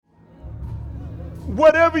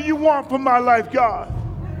Whatever you want for my life, God.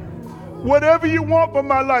 Whatever you want for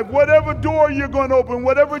my life, whatever door you're going to open,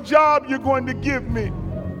 whatever job you're going to give me,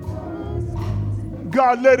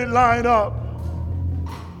 God, let it line up.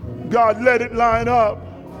 God, let it line up.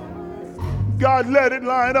 God, let it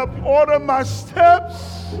line up. Order my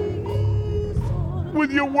steps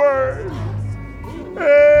with your word.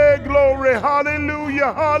 Hey, glory.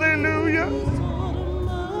 Hallelujah. Hallelujah.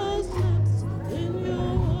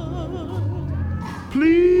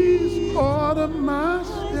 Please order my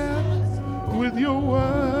steps with your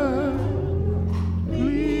word.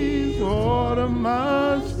 Please order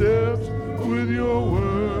my steps with your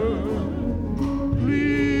word.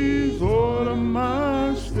 Please order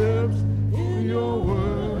my steps with your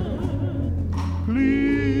word.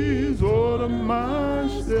 Please order my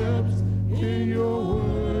steps in your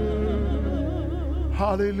word.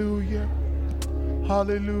 Hallelujah.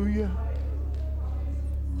 Hallelujah.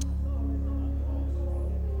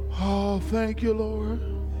 Oh, thank you, Lord.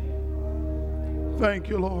 Thank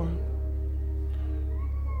you, Lord.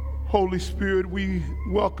 Holy Spirit, we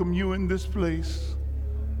welcome you in this place.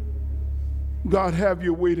 God, have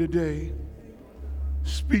your way today.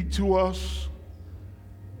 Speak to us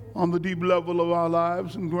on the deep level of our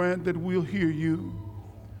lives and grant that we'll hear you.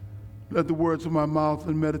 Let the words of my mouth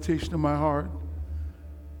and meditation of my heart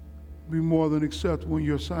be more than acceptable in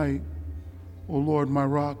your sight, O Lord, my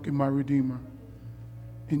rock and my redeemer.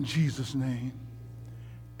 In Jesus' name,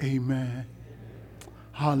 amen.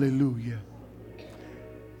 Hallelujah.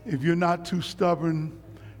 If you're not too stubborn,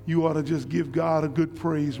 you ought to just give God a good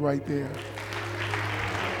praise right there.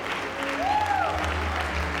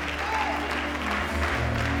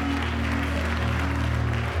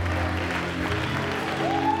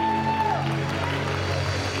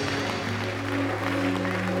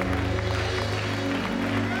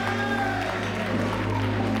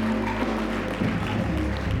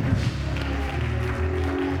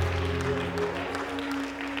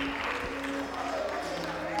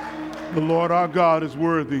 The Lord our God is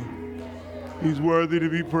worthy. He's worthy to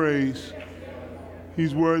be praised.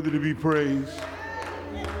 He's worthy to be praised.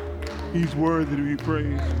 He's worthy to be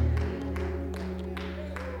praised.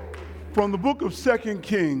 From the book of 2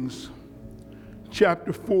 Kings,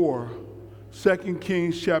 chapter 4. 2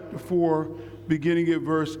 Kings, chapter 4, beginning at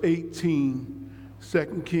verse 18.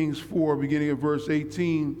 2 Kings 4, beginning at verse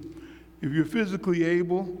 18. If you're physically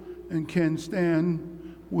able and can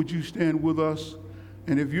stand, would you stand with us?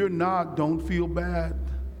 And if you're not, don't feel bad.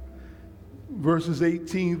 Verses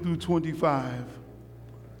 18 through 25.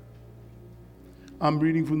 I'm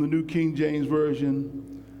reading from the New King James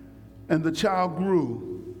Version. And the child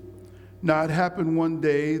grew. Now it happened one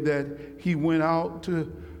day that he went out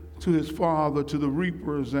to his father, to the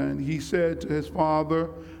reapers, and he said to his father,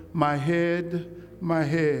 "My head, my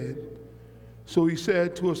head." So he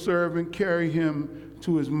said to a servant, "Carry him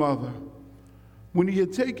to his mother." When he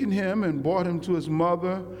had taken him and brought him to his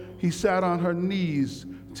mother, he sat on her knees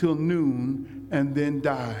till noon and then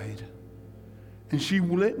died. And she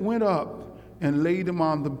went up and laid him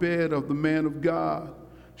on the bed of the man of God,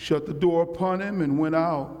 shut the door upon him, and went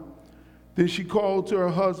out. Then she called to her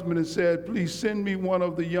husband and said, "Please send me one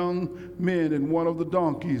of the young men and one of the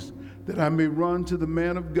donkeys, that I may run to the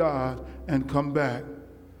man of God and come back."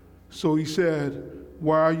 So he said,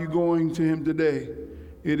 "Why are you going to him today?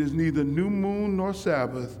 It is neither new moon nor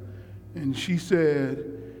Sabbath." And she said,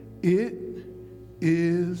 "It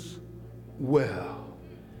is well."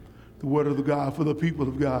 The word of the God for the people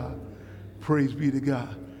of God. Praise be to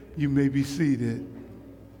God. You may be seated.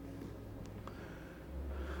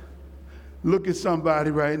 Look at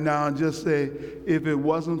somebody right now and just say, "If it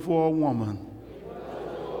wasn't for a woman."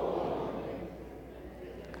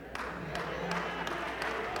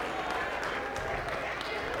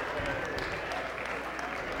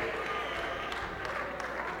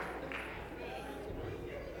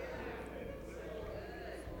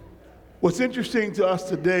 What's interesting to us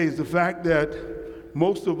today is the fact that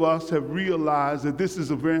most of us have realized that this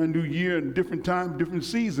is a brand new year and different time, different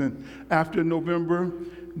season. After November,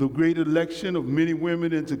 the great election of many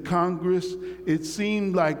women into Congress, it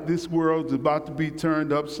seemed like this world's about to be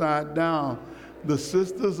turned upside down. The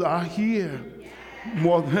sisters are here.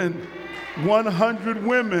 More than 100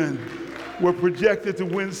 women were projected to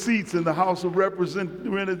win seats in the House of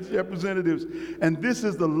Representatives. And this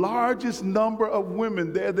is the largest number of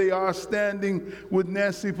women. There they are standing with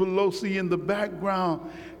Nancy Pelosi in the background.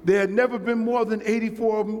 There had never been more than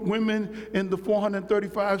 84 women in the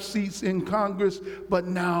 435 seats in Congress, but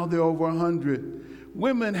now there are over 100.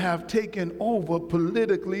 Women have taken over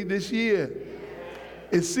politically this year.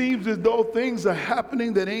 It seems as though things are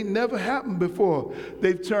happening that ain't never happened before.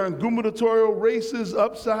 They've turned gubernatorial races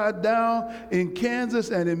upside down in Kansas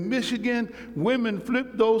and in Michigan. Women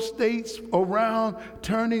flipped those states around,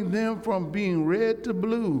 turning them from being red to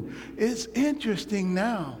blue. It's interesting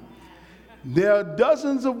now. There are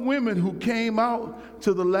dozens of women who came out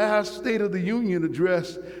to the last State of the Union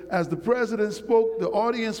address. As the president spoke, the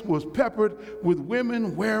audience was peppered with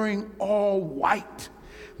women wearing all white.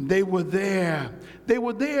 They were there. They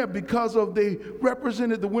were there because they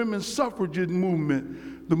represented the women's suffragette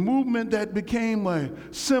movement, the movement that became a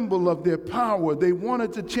symbol of their power. They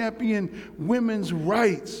wanted to champion women's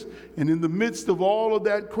rights. And in the midst of all of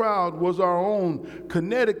that crowd was our own,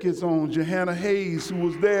 Connecticut's own, Jahana Hayes, who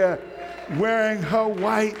was there wearing her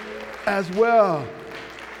white as well.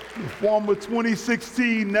 The former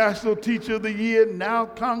 2016 National Teacher of the Year, now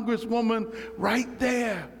Congresswoman, right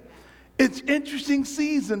there. It's interesting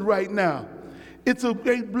season right now. It's a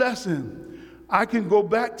great blessing. I can go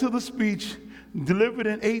back to the speech delivered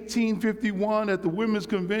in 1851 at the Women's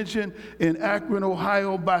Convention in Akron,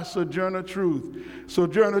 Ohio by Sojourner Truth.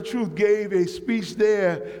 Sojourner Truth gave a speech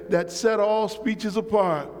there that set all speeches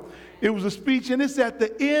apart. It was a speech, and it's at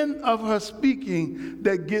the end of her speaking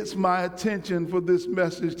that gets my attention for this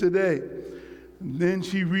message today. Then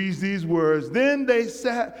she reads these words. Then they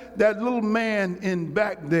sat, that little man in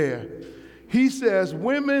back there. He says,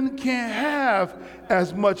 women can't have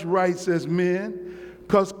as much rights as men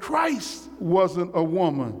because Christ wasn't a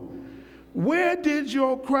woman. Where did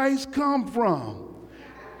your Christ come from?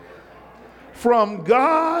 From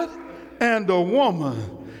God and a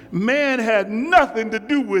woman. Man had nothing to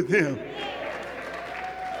do with him.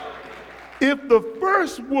 If the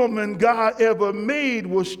first woman God ever made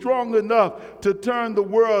was strong enough to turn the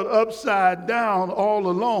world upside down all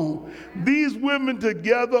alone, these women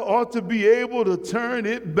together ought to be able to turn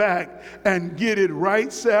it back and get it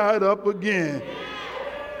right side up again.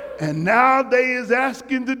 And now they is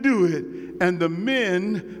asking to do it, and the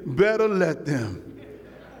men better let them.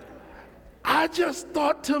 I just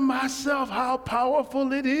thought to myself how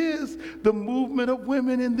powerful it is, the movement of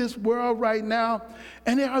women in this world right now.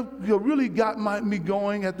 And it really got me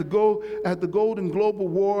going at the Golden Globe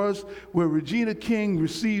Awards, where Regina King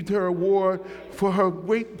received her award for her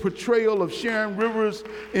great portrayal of Sharon Rivers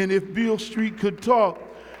in If Beale Street Could Talk.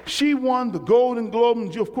 She won the Golden Globe,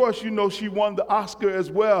 and of course, you know she won the Oscar as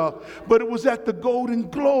well. But it was at the Golden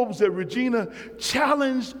Globes that Regina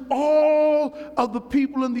challenged all of the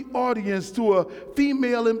people in the audience to a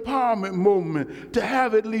female empowerment movement, to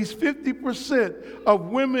have at least 50% of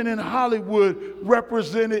women in Hollywood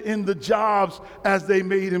represented in the jobs as they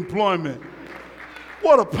made employment.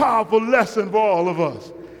 What a powerful lesson for all of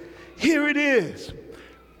us. Here it is.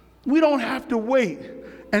 We don't have to wait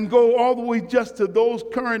and go all the way just to those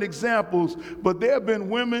current examples, but there have been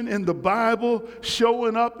women in the Bible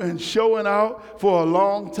showing up and showing out for a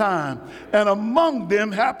long time. And among them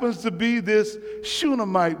happens to be this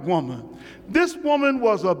Shunammite woman. This woman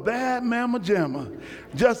was a bad mamma jamma,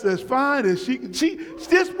 just as fine as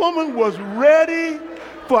this woman was ready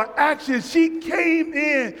for action. She came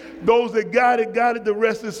in. Those that got it, the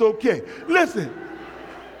rest is okay. Listen.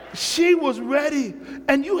 She was ready,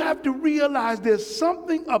 and you have to realize there's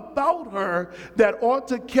something about her that ought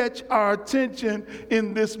to catch our attention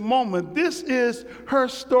in this moment. This is her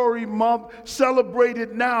story month,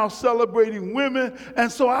 celebrated now, celebrating women,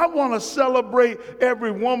 and so I want to celebrate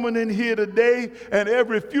every woman in here today and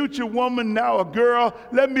every future woman, now a girl.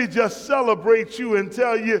 Let me just celebrate you and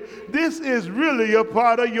tell you this is really a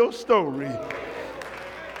part of your story.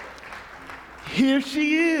 Here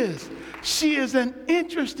she is. She is an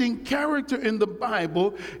interesting character in the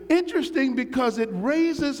Bible, interesting because it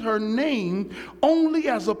raises her name only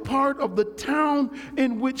as a part of the town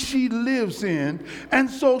in which she lives in. And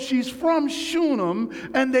so she's from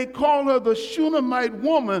Shunem, and they call her the Shunammite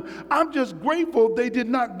woman. I'm just grateful they did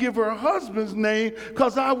not give her husband's name,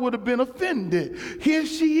 because I would have been offended. Here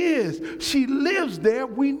she is. She lives there.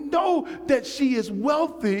 We know that she is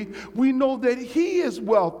wealthy. We know that he is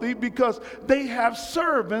wealthy because they have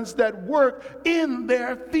servants that work in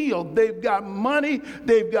their field. They've got money,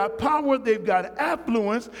 they've got power, they've got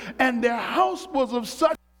affluence, and their house was of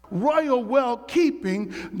such royal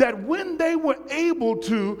well-keeping that when they were able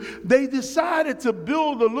to, they decided to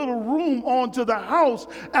build a little room onto the house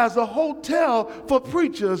as a hotel for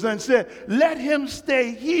preachers and said, let him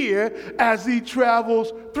stay here as he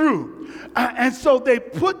travels through. And so they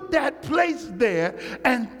put that place there,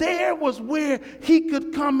 and there was where he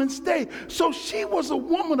could come and stay. So she was a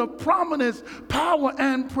woman of prominence, power,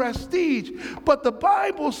 and prestige. But the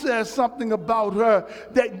Bible says something about her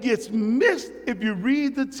that gets missed if you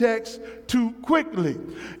read the text too quickly.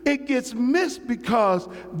 It gets missed because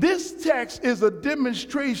this text is a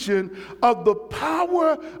demonstration of the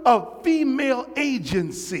power of female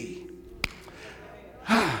agency.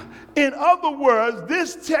 In other words,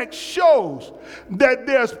 this text shows that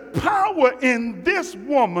there's power in this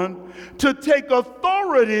woman to take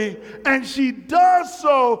authority, and she does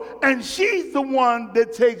so, and she's the one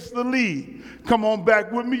that takes the lead. Come on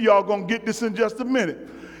back with me. Y'all gonna get this in just a minute.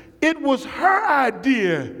 It was her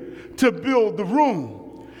idea to build the room.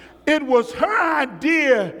 It was her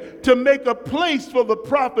idea to make a place for the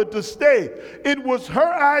prophet to stay. It was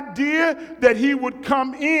her idea that he would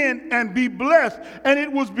come in and be blessed. And it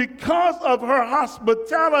was because of her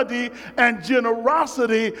hospitality and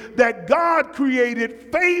generosity that God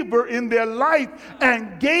created favor in their life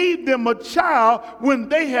and gave them a child when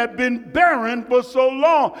they had been barren for so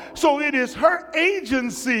long. So it is her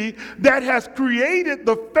agency that has created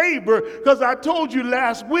the favor, because I told you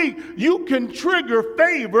last week, you can trigger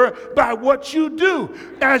favor by what you do.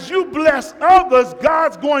 As you bless others,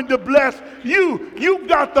 God's going to bless you. You've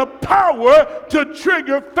got the power to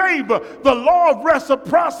trigger favor. The law of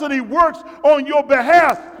reciprocity works on your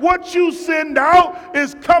behalf. What you send out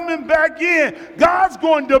is coming back in. God's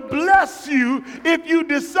going to bless you if you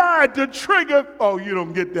decide to trigger. Oh, you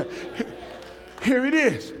don't get that. Here it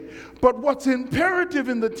is. But what's imperative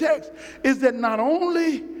in the text is that not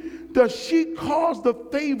only does she cause the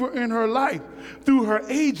favor in her life through her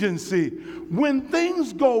agency, when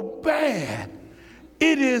things go bad,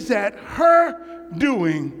 it is at her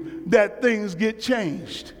doing that things get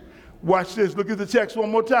changed. Watch this. Look at the text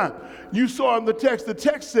one more time. You saw in the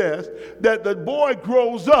text says that the boy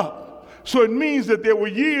grows up. So it means that there were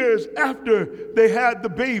years after they had the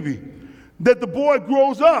baby, that the boy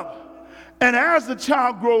grows up. And as the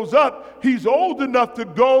child grows up, he's old enough to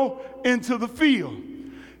go into the field.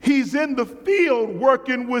 He's in the field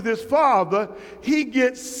working with his father. He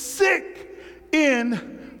gets sick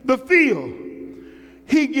in the field.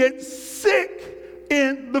 He gets sick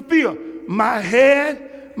in the field. My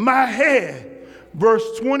head, my head.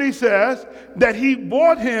 Verse 20 says that he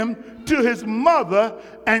brought him to his mother,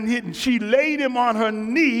 and she laid him on her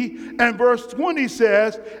knee. And verse 20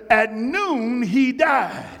 says, at noon he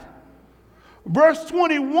died. Verse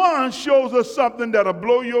 21 shows us something that'll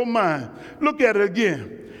blow your mind. Look at it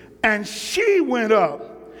again. And she went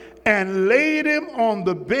up and laid him on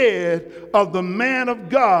the bed of the man of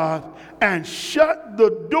God and shut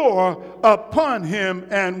the door upon him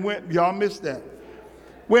and went. Y'all missed that.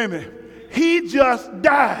 Wait a minute. He just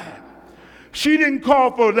died. She didn't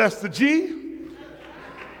call for Lester G.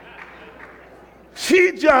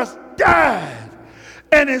 She just died.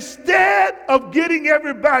 And instead of getting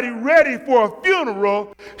everybody ready for a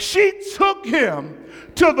funeral, she took him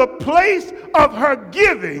to the place of her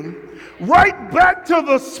giving, right back to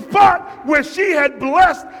the spot where she had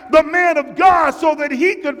blessed the man of God so that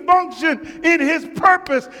he could function in his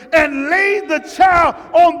purpose, and laid the child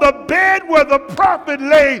on the bed where the prophet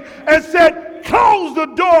lay and said, close the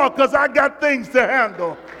door because I got things to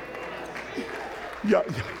handle.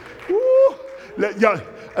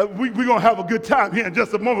 We're going to have a good time here in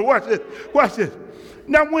just a moment. Watch this. Watch this.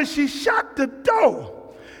 Now, when she shut the door,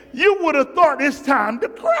 you would have thought it's time to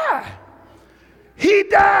cry. He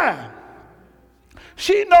died.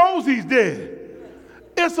 She knows he's dead.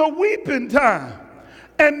 It's a weeping time.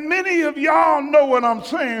 And many of y'all know what I'm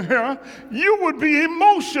saying here. You would be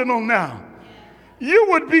emotional now. You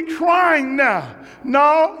would be crying now.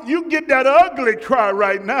 No, you get that ugly cry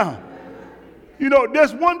right now. You know,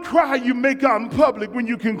 there's one cry you make out in public when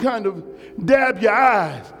you can kind of dab your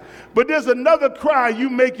eyes. But there's another cry you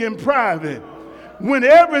make in private when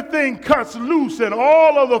everything cuts loose and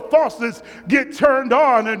all of the faucets get turned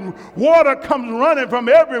on and water comes running from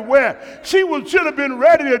everywhere. She should have been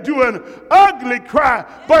ready to do an ugly cry,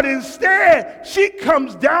 but instead she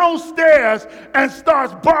comes downstairs and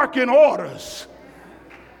starts barking orders.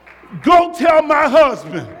 Go tell my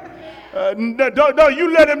husband. No,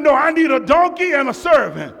 you let him know I need a donkey and a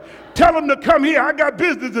servant. Tell him to come here. I got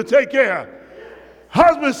business to take care of.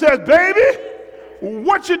 Husband says, baby,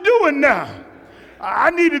 what you doing now?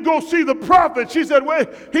 I need to go see the prophet. She said, wait.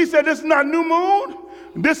 He said, this is not new moon.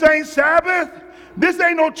 This ain't Sabbath. This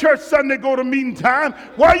ain't no church Sunday go to meeting time.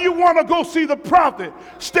 Why you want to go see the prophet?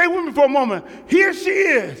 Stay with me for a moment. Here she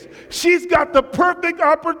is. She's got the perfect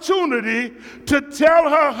opportunity to tell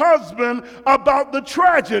her husband about the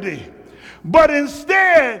tragedy. But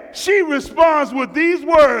instead, she responds with these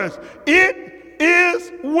words, it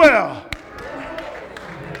is well.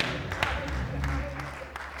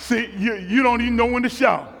 See, you don't even know when to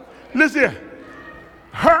shout. Listen,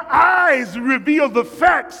 Her eyes reveal the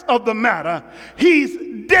facts of the matter.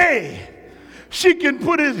 He's dead. She can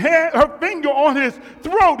put her finger on his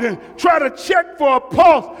throat and try to check for a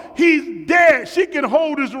pulse. He's dead. She can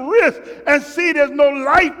hold his wrist and see there's no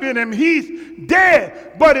life in him. He's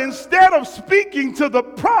dead. But instead of speaking to the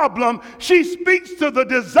problem, she speaks to the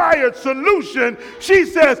desired solution. She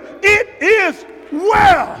says, "It is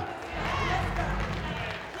well."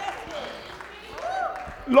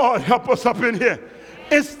 Lord, help us up in here.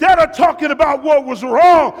 Instead of talking about what was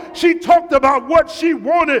wrong, she talked about what she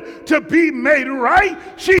wanted to be made right.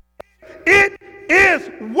 It is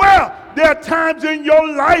well. There are times in your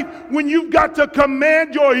life when you've got to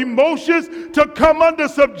command your emotions to come under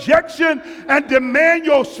subjection and demand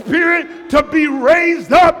your spirit to be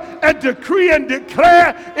raised up and decree and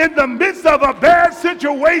declare in the midst of a bad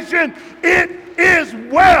situation, it is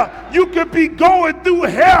well. You could be going through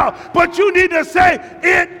hell, but you need to say,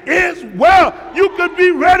 "It is well." You could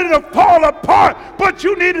be ready to fall apart, but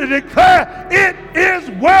you need to declare, "It is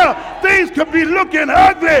well." Things could be looking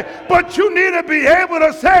ugly, but you need to be able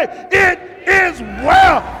to say, "It is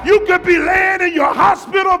well." You could be laying in your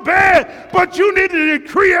hospital bed, but you need to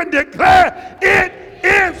decree and declare, "It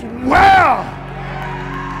is well."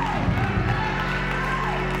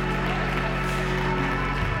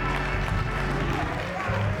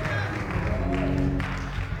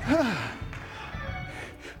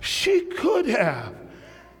 She could have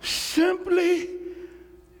simply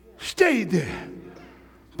stayed there.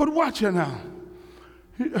 But watch her now.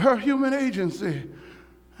 Her human agency.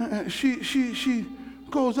 She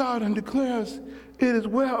goes out and declares it is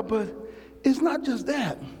well, but it's not just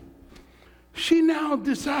that. She now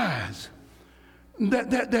decides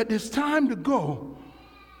that it's time to go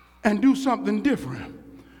and do something different.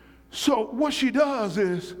 So what she does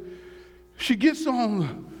is she gets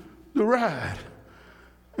on the ride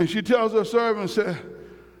and she tells her servant, says,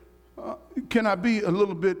 "Can I be a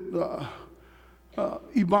little bit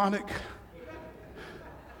Ebonic?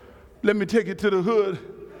 Let me take it to the hood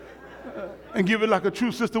and give it like a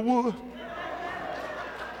true sister would."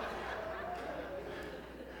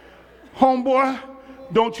 Homeboy,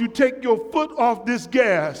 don't you take your foot off this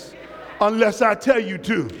gas unless I tell you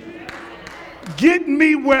to. Get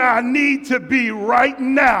me where I need to be right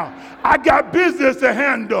now. I got business to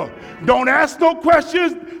handle. Don't ask no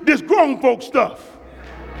questions. This grown folk stuff.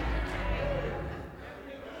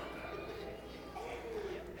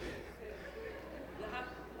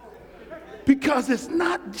 Because it's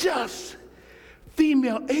not just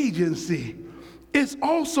female agency, it's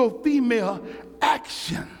also female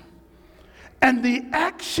action. And the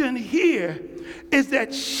action here is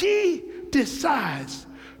that she decides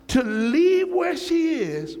to leave where she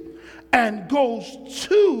is and goes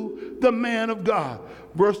to the man of God.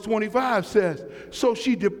 Verse 25 says, "So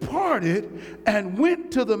she departed and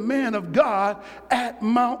went to the man of God at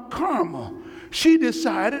Mount Carmel." She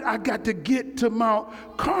decided, I got to get to Mount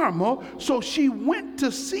Carmel, so she went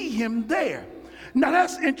to see him there. Now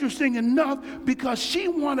that's interesting enough because she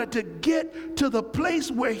wanted to get to the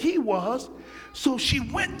place where he was, so she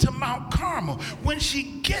went to Mount Carmel. When she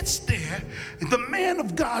gets there, the man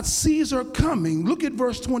of God sees her coming. Look at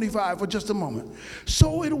verse 25 for just a moment.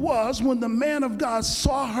 "So it was when the man of God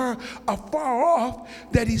saw her afar off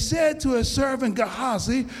that he said to his servant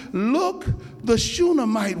Gehazi, 'Look, the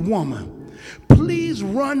Shunammite woman. Please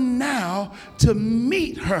run now to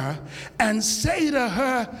meet her and say to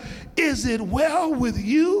her, is it well with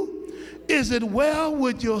you? Is it well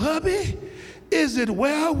with your hubby? Is it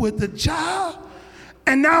well with the child?'"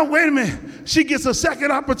 And now, wait a minute, she gets a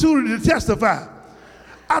second opportunity to testify.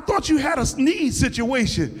 "I thought you had a need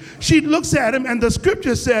situation." She looks at him and the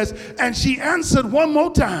scripture says, and she answered one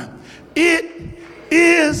more time, "It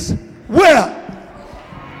is well."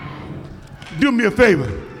 Do me a favor.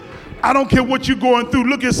 I don't care what you're going through.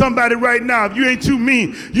 Look at somebody right now. If you ain't too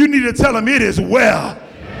mean, you need to tell them it is well.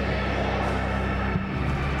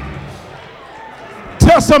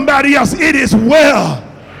 Tell somebody else it is well.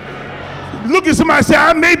 Look at somebody and say,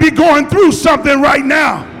 "I may be going through something right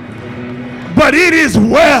now, but it is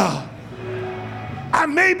well. I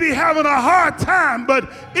may be having a hard time,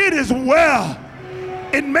 but it is well.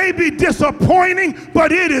 It may be disappointing,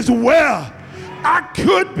 but it is well. I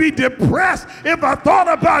could be depressed if I thought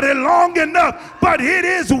about it long enough, but it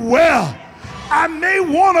is well. I may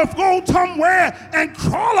want to go somewhere and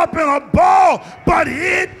crawl up in a ball, but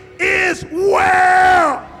it is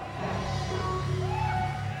well."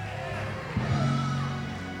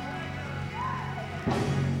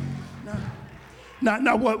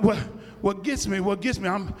 Now what gets me,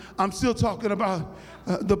 I'm still talking about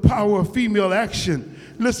the power of female action.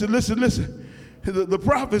 Listen. The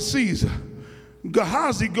prophet sees her.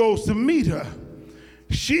 Gehazi goes to meet her.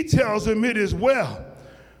 She tells him it is well.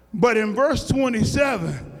 But in verse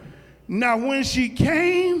 27, now when she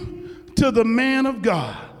came to the man of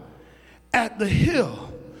God at the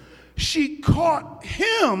hill, she caught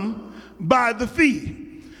him by the feet.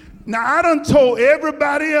 Now I done told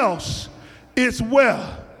everybody else it's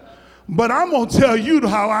well, but I'm going to tell you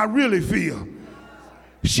how I really feel.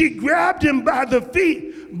 She grabbed him by the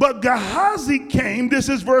feet, but Gehazi came, this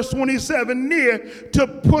is verse 27, near to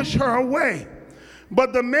push her away.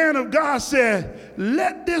 But the man of God said,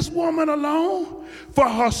 let this woman alone, for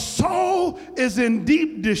her soul is in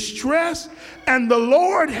deep distress, and the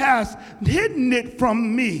Lord has hidden it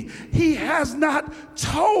from me. He has not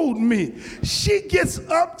told me. She gets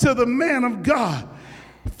up to the man of God,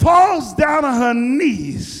 falls down on her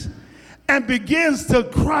knees, and begins to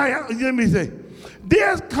cry out. Let me say,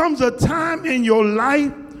 there comes a time in your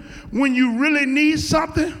life when you really need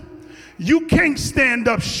something, you can't stand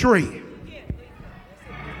up straight.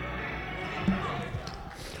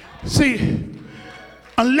 See,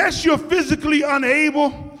 unless you're physically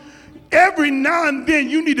unable, every now and then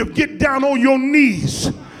you need to get down on your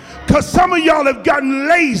knees, because some of y'all have gotten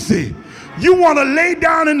lazy. You want to lay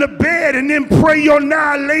down in the bed and then pray your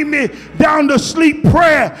now lay me down to sleep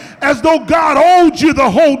prayer as though God owed you the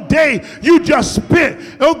whole day you just spent,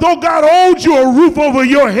 as though God owed you a roof over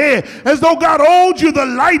your head, as though God owed you the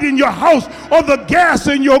light in your house or the gas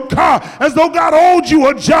in your car, as though God owed you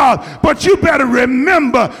a job. But you better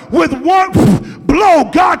remember, with one blow,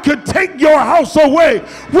 God could take your house away.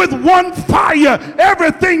 With one fire,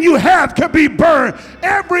 everything you have could be burned.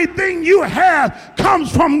 Everything you have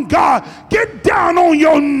comes from God. Get down on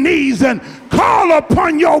your knees and call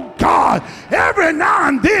upon your God. Every now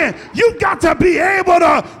and then, you've got to be able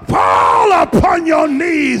to fall upon your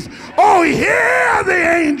knees. Oh, hear the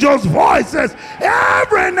angels' voices.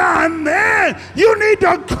 Every now and then, you need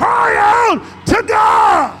to cry out to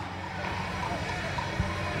God.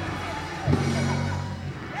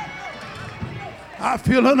 I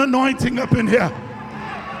feel an anointing up in here.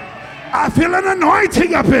 I feel an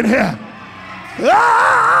anointing up in here.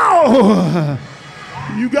 Oh!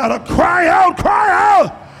 You gotta cry out, cry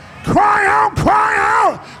out, cry out, cry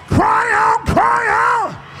out, cry out, cry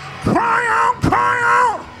out, cry out,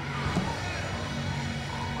 cry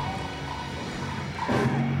out.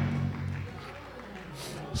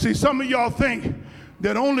 See, some of y'all think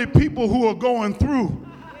that only people who are going through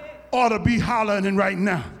ought to be hollering right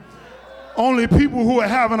now. Only people who are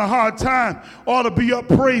having a hard time ought to be up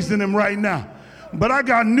praising him right now. But I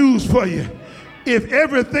got news for you. If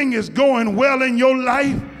everything is going well in your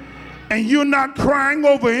life and you're not crying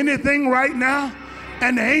over anything right now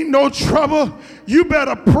and there ain't no trouble, you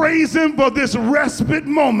better praise him for this respite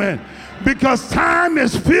moment, because time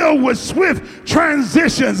is filled with swift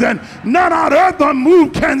transitions and none on earth or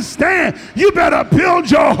move can stand. You better build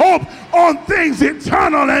your hope on things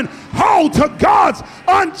eternal and hold to God's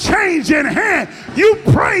unchanging hand. You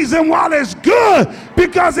praise him while it's good,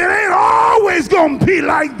 because it ain't always going to be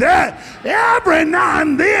like that. Every now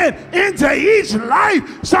and then into each life,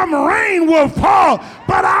 some rain will fall.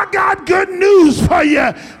 But I got good news for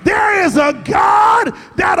you. There is a God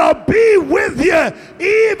that'll be with you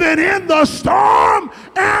even in the storm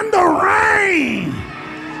and the rain.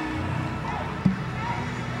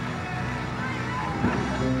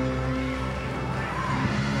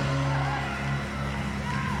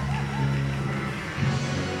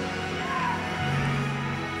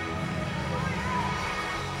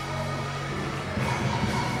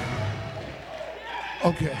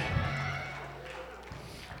 Okay.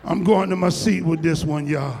 I'm going to my seat with this one,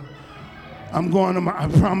 y'all. I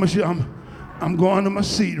promise you, I'm going to my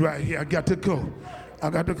seat right here. I got to go. I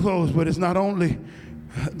got to close, but it's not only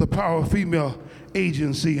the power of female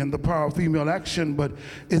agency and the power of female action, but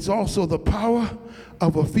it's also the power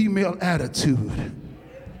of a female attitude.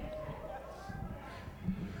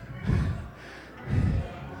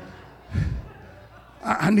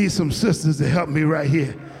 I need some sisters to help me right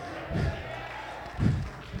here.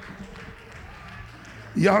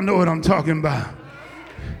 Y'all know what I'm talking about.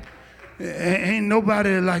 Ain't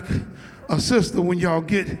nobody like a sister when y'all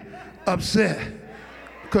get upset,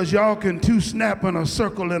 because y'all can two snap in a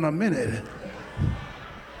circle in a minute.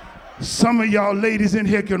 Some of y'all ladies in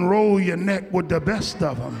here can roll your neck with the best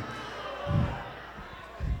of them.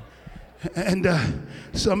 And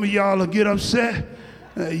some of y'all will get upset.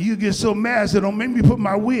 You get so mad, so don't make me put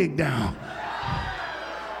my wig down.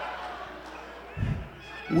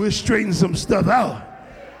 We'll straighten some stuff out.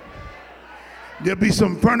 There'll be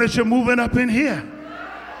some furniture moving up in here.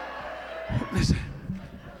 Listen.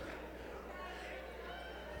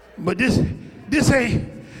 But this ain't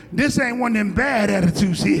This ain't one of them bad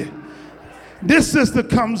attitudes here. This sister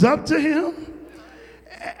comes up to him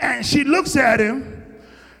and she looks at him.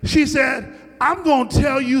 She said, I'm going to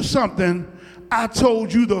tell you something I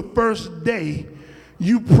told you the first day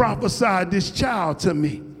you prophesied this child to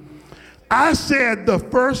me. I said the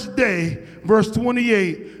first day, verse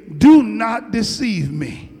 28, do not deceive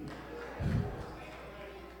me.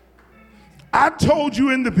 I told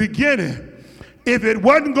you in the beginning, if it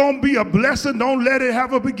wasn't going to be a blessing, don't let it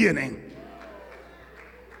have a beginning.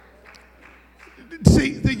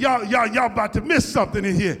 See, y'all about to miss something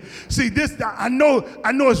in here. See, this, I know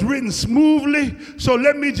it's written smoothly, so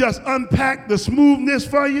let me just unpack the smoothness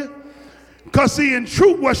for you. Because see, in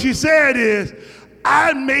truth, what she said is,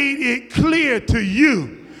 I made it clear to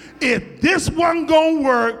you, if this wasn't gonna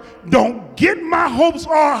work, don't get my hopes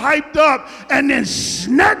all hyped up and then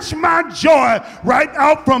snatch my joy right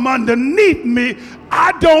out from underneath me.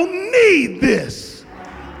 I don't need this.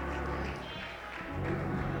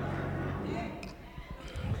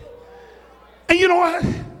 And you know what?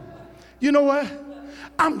 You know what?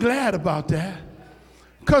 I'm glad about that.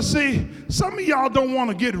 Because see, some of y'all don't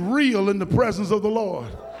want to get real in the presence of the Lord.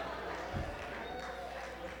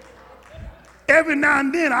 Every now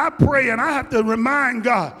and then I pray and I have to remind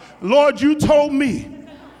God, Lord, you told me.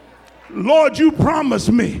 Lord, you promised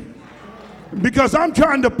me. Because I'm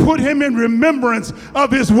trying to put him in remembrance of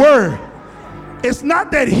his word. It's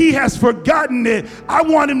not that he has forgotten it. I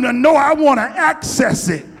want him to know I want to access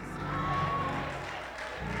it.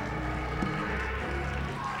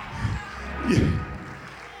 Yeah.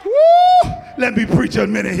 Woo! Let me preach a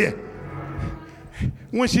minute here.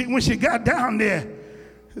 When she got down there,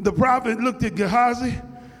 the prophet looked at Gehazi,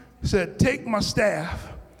 said, take my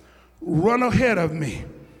staff, run ahead of me.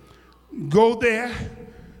 Go there,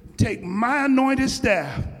 take my anointed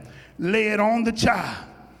staff, lay it on the child.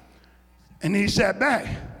 And he sat back.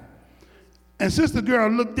 And sister girl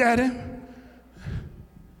looked at him.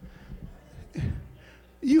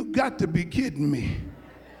 You got to be kidding me.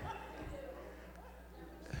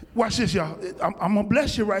 Watch this, y'all. I'm going to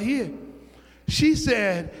bless you right here. She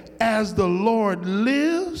said, as the Lord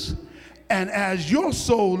lives and as your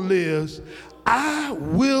soul lives, I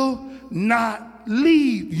will not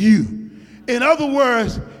leave you. In other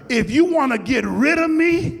words, if you want to get rid of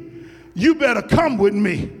me, you better come with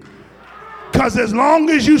me. Because as long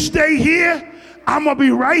as you stay here, I'm going to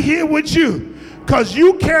be right here with you. Because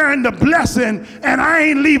you carrying the blessing and I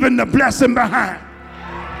ain't leaving the blessing behind.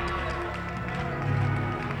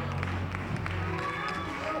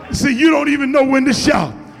 See, you don't even know when to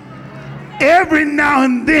shout. Every now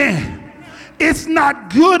and then, it's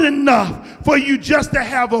not good enough for you just to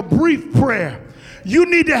have a brief prayer. You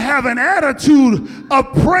need to have an attitude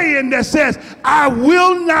of praying that says, I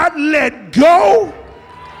will not let go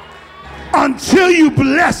until you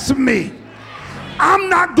bless me. I'm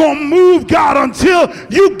not going to move, God, until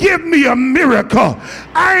you give me a miracle.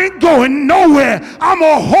 I ain't going nowhere. I'm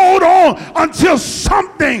going to hold on until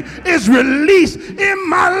something is released in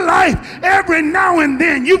my life. Every now and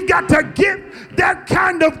then, you've got to get that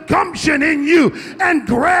kind of gumption in you and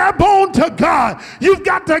grab on to God. You've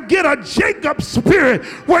got to get a Jacob spirit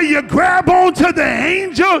where you grab on to the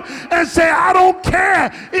angel and say, I don't care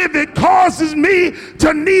if it causes me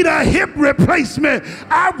to need a hip replacement.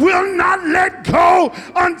 I will not let go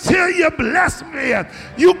until you bless me.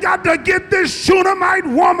 You got to get this Shunammite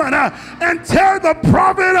woman and tell the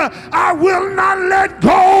prophet, I will not let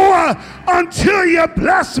go until you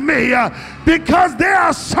bless me. Because there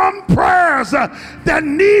are some prayers that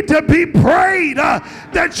need to be prayed,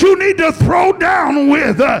 that you need to throw down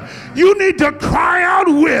with, you need to cry out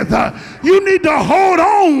with, you need to hold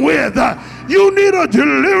on with, you need a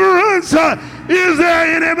deliverance. Is there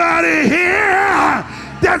anybody here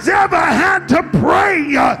that's ever had to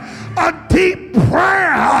pray a deep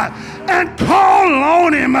prayer and call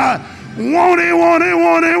on him? Won't he, won't he,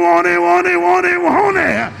 won't he, won't he, won't he, won't he, won't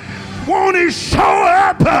he? Won't he show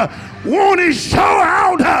up? Won't he show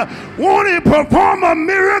out? Won't he perform a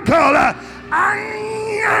miracle?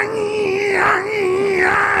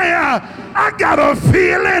 I got a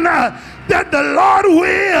feeling that the Lord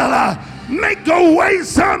will make a way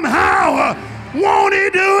somehow. Won't he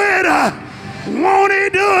do it? Won't he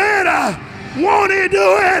do it? Won't he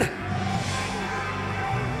do it?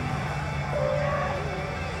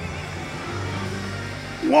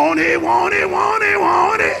 Won't he, won't he, won't he,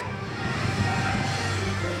 won't he?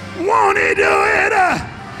 Won't he do it?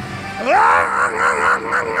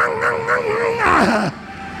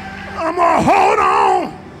 I'm gonna hold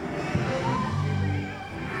on.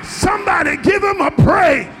 Somebody give him a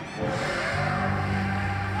praise.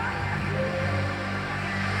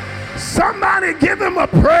 Somebody give him a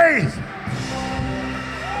praise.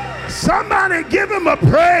 Somebody give him a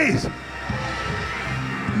praise.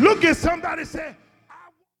 Look at somebody, say,